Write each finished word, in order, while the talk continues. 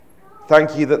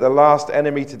Thank you that the last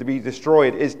enemy to be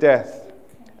destroyed is death,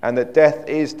 and that death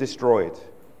is destroyed.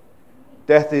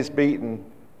 Death is beaten.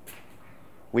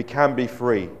 We can be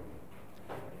free.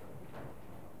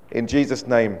 In Jesus'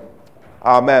 name,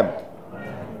 amen.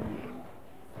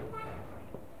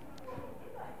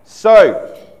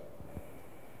 So,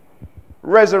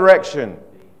 resurrection.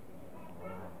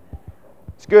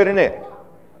 It's good, isn't it?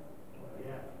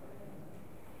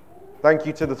 Thank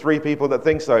you to the 3 people that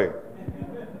think so.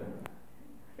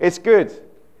 It's good.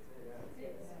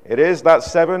 It is.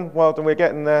 That's 7. Well, then we're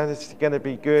getting there. It's going to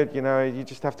be good. You know, you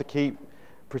just have to keep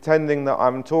pretending that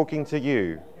I'm talking to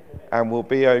you and we'll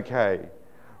be okay.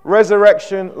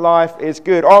 Resurrection life is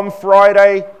good. On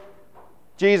Friday,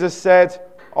 Jesus said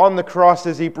on the cross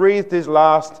as he breathed his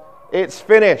last, "It's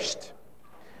finished."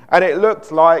 And it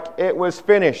looked like it was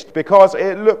finished because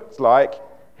it looked like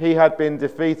he had been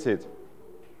defeated.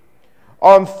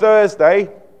 On Thursday,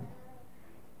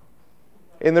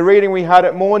 in the reading we had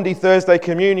at Maundy Thursday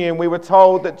Communion, we were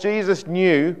told that Jesus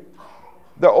knew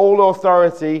that all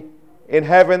authority in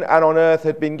heaven and on earth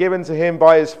had been given to him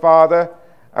by his Father.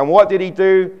 And what did he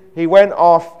do? He went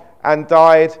off and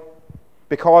died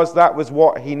because that was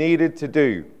what he needed to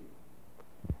do.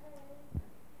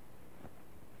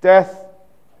 Death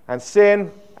and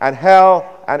sin and hell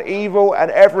and evil and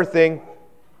everything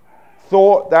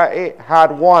thought that it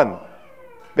had won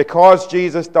because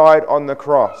Jesus died on the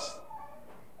cross.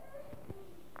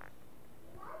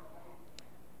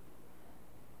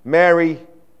 Mary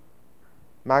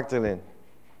Magdalene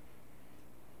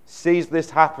sees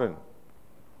this happen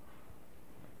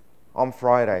on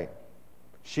Friday.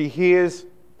 She hears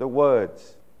the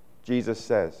words Jesus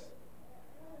says.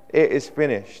 It is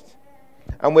finished.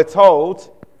 And we're told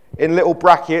in little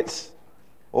brackets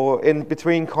or in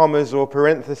between commas or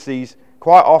parentheses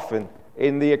quite often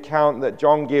in the account that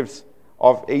John gives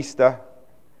of Easter,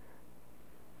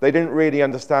 they didn't really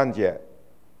understand yet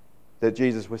that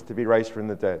Jesus was to be raised from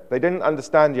the dead. They didn't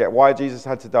understand yet why Jesus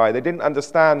had to die. They didn't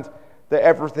understand that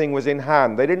everything was in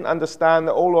hand. They didn't understand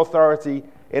that all authority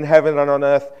in heaven and on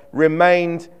earth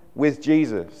remained with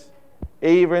Jesus,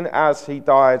 even as he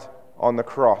died on the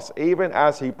cross, even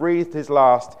as he breathed his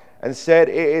last and said,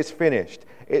 "It is finished."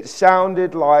 It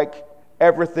sounded like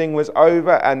everything was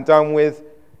over and done with,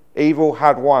 evil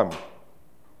had won.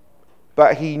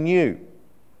 But he knew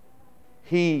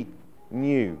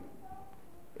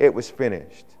it was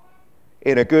finished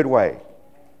in a good way,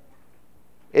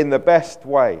 in the best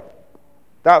way.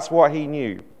 That's what he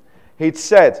knew. He'd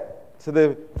said to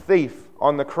the thief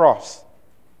on the cross,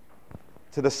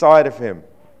 to the side of him,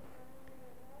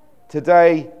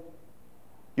 "Today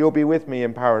you'll be with me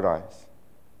in paradise."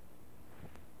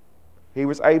 He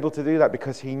was able to do that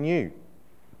because he knew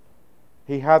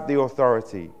he had the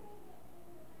authority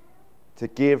to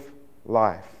give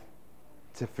life,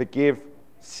 to forgive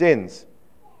sins.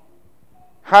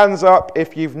 Hands up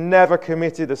if you've never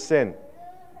committed a sin.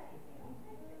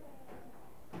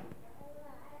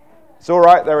 It's all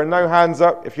right, there are no hands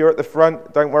up. If you're at the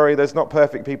front, don't worry, there's not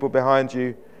perfect people behind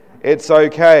you. It's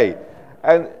okay.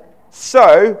 And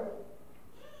so,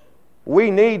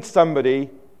 we need somebody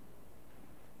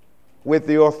with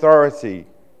the authority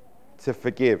to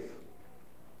forgive,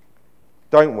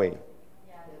 don't we?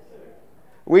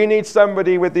 We need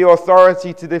somebody with the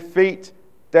authority to defeat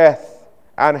death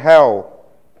and hell,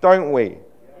 don't we?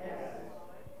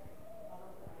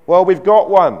 Well, we've got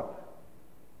one.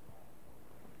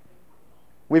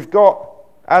 We've got,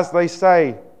 as they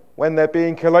say when they're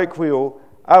being colloquial,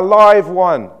 a live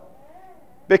one.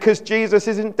 Because Jesus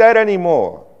isn't dead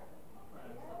anymore.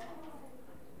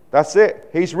 That's it.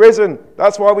 He's risen.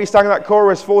 That's why we sang that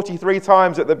chorus 43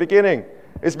 times at the beginning.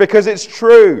 It's because it's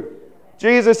true.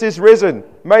 Jesus is risen.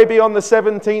 Maybe on the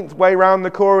 17th way round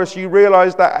the chorus you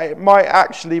realize that it might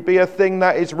actually be a thing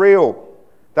that is real.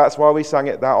 That's why we sang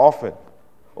it that often.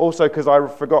 Also because I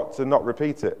forgot to not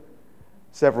repeat it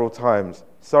several times.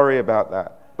 Sorry about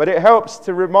that. But it helps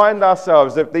to remind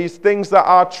ourselves of these things that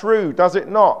are true, does it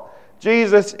not?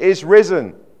 Jesus is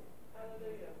risen.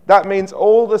 That means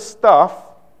all the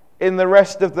stuff in the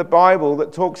rest of the Bible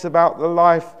that talks about the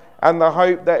life and the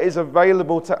hope that is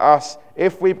available to us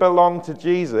if we belong to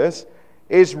Jesus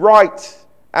is right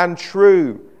and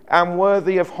true and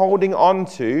worthy of holding on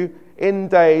to in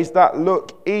days that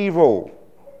look evil,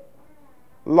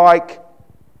 like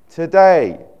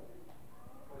today.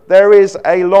 There is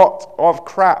a lot of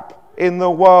crap in the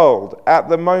world at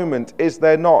the moment, is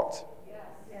there not?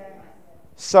 Yes.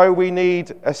 So we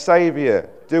need a Saviour,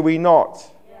 do we not?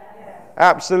 Yes.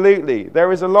 Absolutely.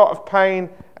 There is a lot of pain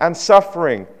and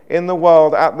suffering in the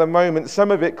world at the moment,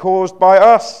 some of it caused by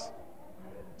us.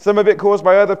 Some of it caused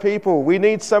by other people. We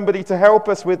need somebody to help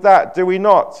us with that, do we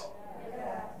not?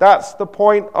 That's the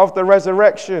point of the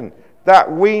resurrection,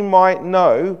 that we might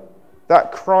know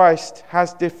that Christ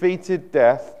has defeated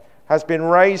death, has been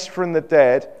raised from the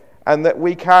dead, and that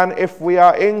we can, if we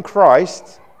are in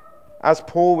Christ, as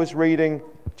Paul was reading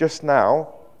just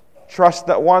now, trust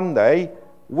that one day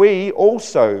we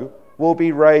also will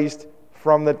be raised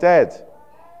from the dead.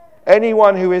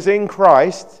 Anyone who is in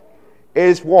Christ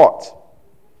is what?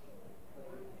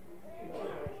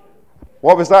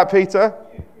 What was that, Peter?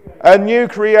 A new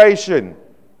creation.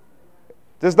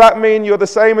 Does that mean you're the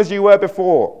same as you were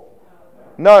before?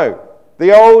 No.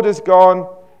 The old is gone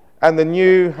and the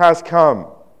new has come.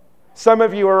 Some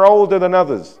of you are older than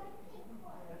others.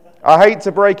 I hate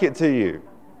to break it to you,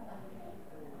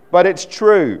 but it's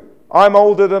true. I'm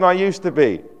older than I used to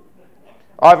be.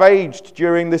 I've aged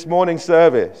during this morning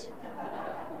service.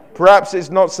 Perhaps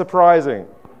it's not surprising,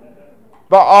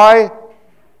 but I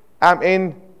am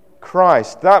in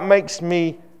Christ. That makes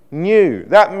me new.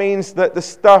 That means that the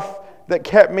stuff that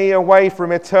kept me away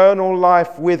from eternal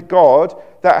life with God,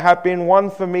 that had been won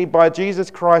for me by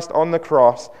Jesus Christ on the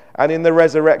cross and in the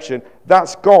resurrection,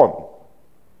 that's gone.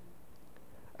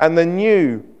 And the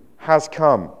new has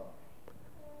come.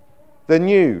 The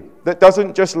new that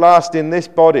doesn't just last in this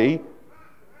body,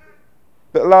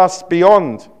 but lasts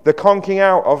beyond the conking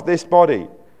out of this body,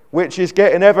 which is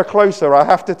getting ever closer, I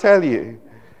have to tell you,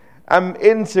 and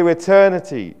into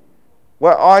eternity,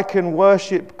 where I can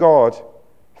worship God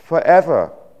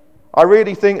forever. I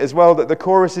really think as well that the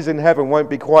choruses in heaven won't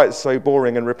be quite so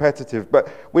boring and repetitive, but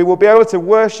we will be able to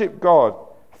worship God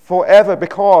forever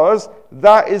because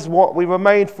that is what we were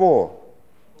made for.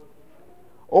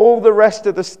 All the rest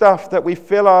of the stuff that we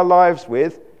fill our lives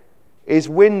with is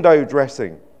window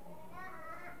dressing.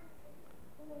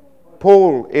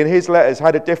 Paul, in his letters,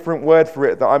 had a different word for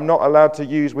it that I'm not allowed to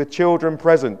use with children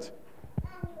present.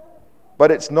 But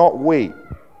it's not we,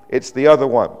 it's the other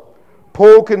one.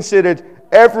 Paul considered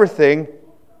everything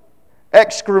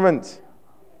excrement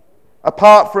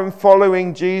apart from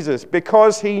following Jesus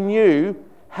because he knew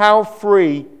how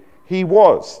free he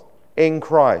was in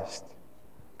Christ.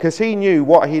 Because he knew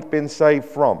what he'd been saved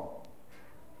from.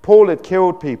 Paul had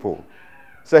killed people,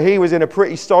 so he was in a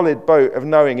pretty solid boat of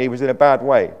knowing he was in a bad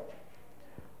way.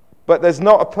 But there's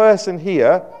not a person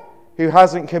here who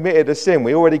hasn't committed a sin.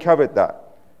 We already covered that.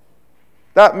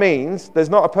 That means there's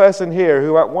not a person here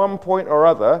who at one point or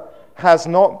other has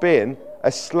not been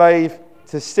a slave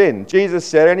to sin. Jesus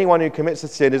said anyone who commits a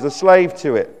sin is a slave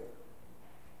to it.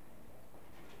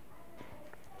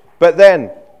 But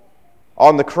then,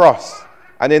 on the cross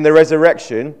and in the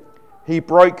resurrection, he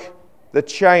broke the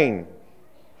chain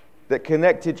that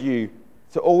connected you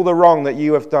to all the wrong that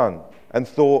you have done and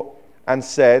thought and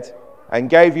said and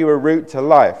gave you a route to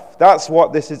life. That's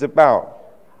what this is about.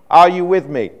 Are you with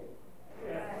me?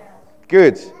 Yes.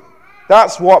 Good.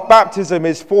 That's what baptism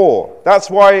is for. That's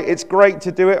why it's great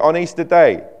to do it on Easter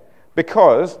Day.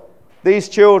 Because these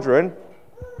children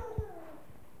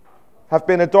have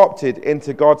been adopted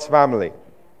into God's family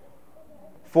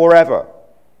forever.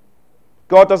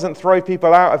 God doesn't throw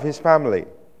people out of his family.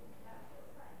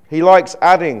 He likes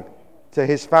adding to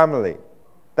his family.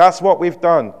 That's what we've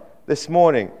done this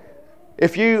morning.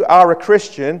 If you are a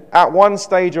Christian, at one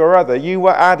stage or other, you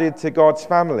were added to God's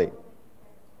family.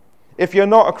 If you're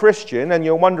not a Christian and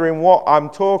you're wondering what I'm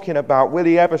talking about, will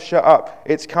he ever shut up?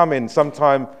 It's coming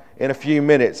sometime in a few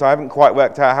minutes. I haven't quite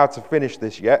worked out how to finish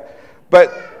this yet.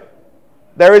 But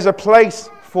there is a place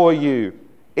for you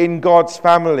in God's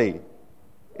family.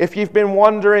 If you've been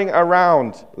wandering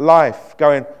around life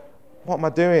going, what am I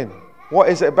doing? What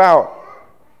is it about?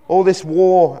 All this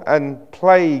war and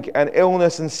plague and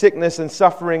illness and sickness and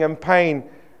suffering and pain.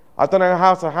 I don't know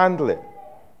how to handle it.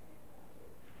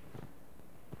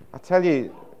 I tell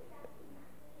you,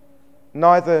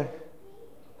 neither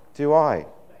do I.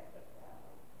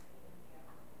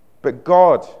 But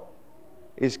God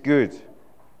is good.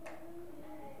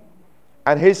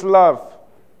 And his love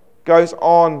goes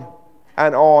on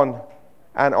and on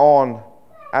and on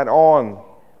and on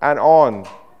and on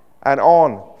and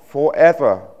on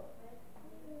forever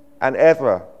and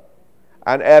ever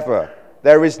and ever.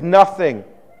 There is nothing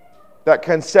that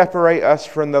can separate us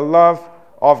from the love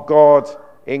of God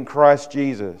in Christ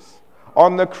Jesus.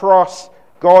 On the cross,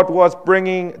 God was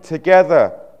bringing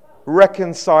together,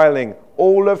 reconciling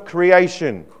all of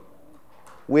creation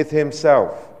with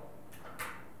himself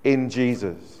in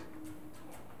Jesus.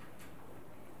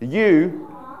 You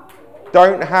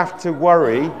don't have to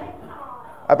worry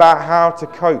about how to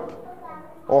cope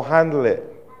or handle it,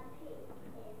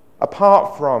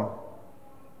 apart from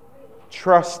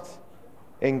trust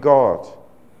in God.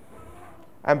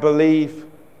 and believe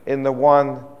in the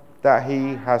one that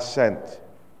he has sent,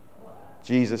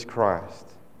 Jesus Christ.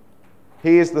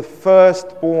 He is the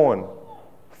firstborn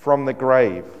from the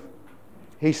grave.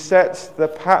 He sets the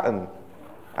pattern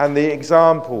and the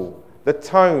example, the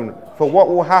tone for what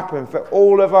will happen for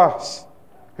all of us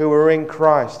who are in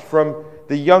Christ, from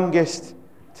the youngest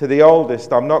to the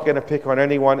oldest. I'm not going to pick on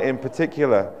anyone in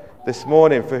particular this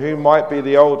morning for who might be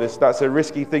the oldest. That's a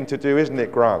risky thing to do, isn't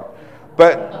it, Grant?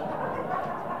 But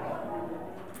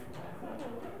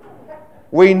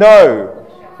we know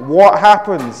what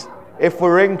happens if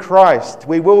we're in Christ.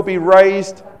 We will be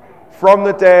raised from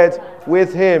the dead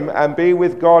with him and be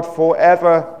with God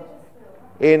forever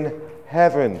in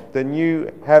heaven. The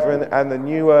new heaven and the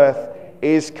new earth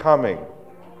is coming.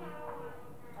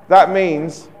 That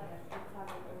means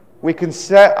we can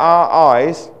set our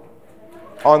eyes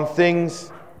on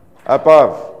things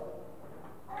above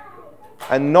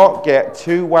and not get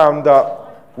too wound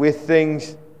up with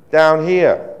things down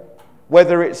here.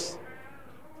 Whether it's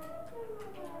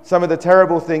some of the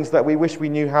terrible things that we wish we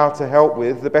knew how to help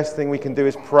with, the best thing we can do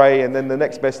is pray, and then the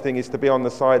next best thing is to be on the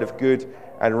side of good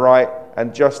and right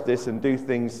and justice and do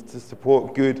things to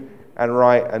support good and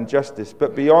right and justice.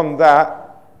 But beyond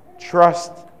that,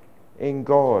 trust in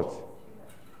God.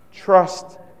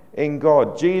 Trust in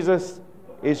God. Jesus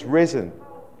is risen.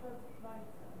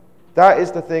 That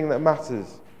is the thing that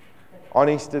matters on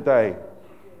Easter Day.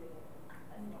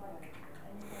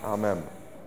 Amen.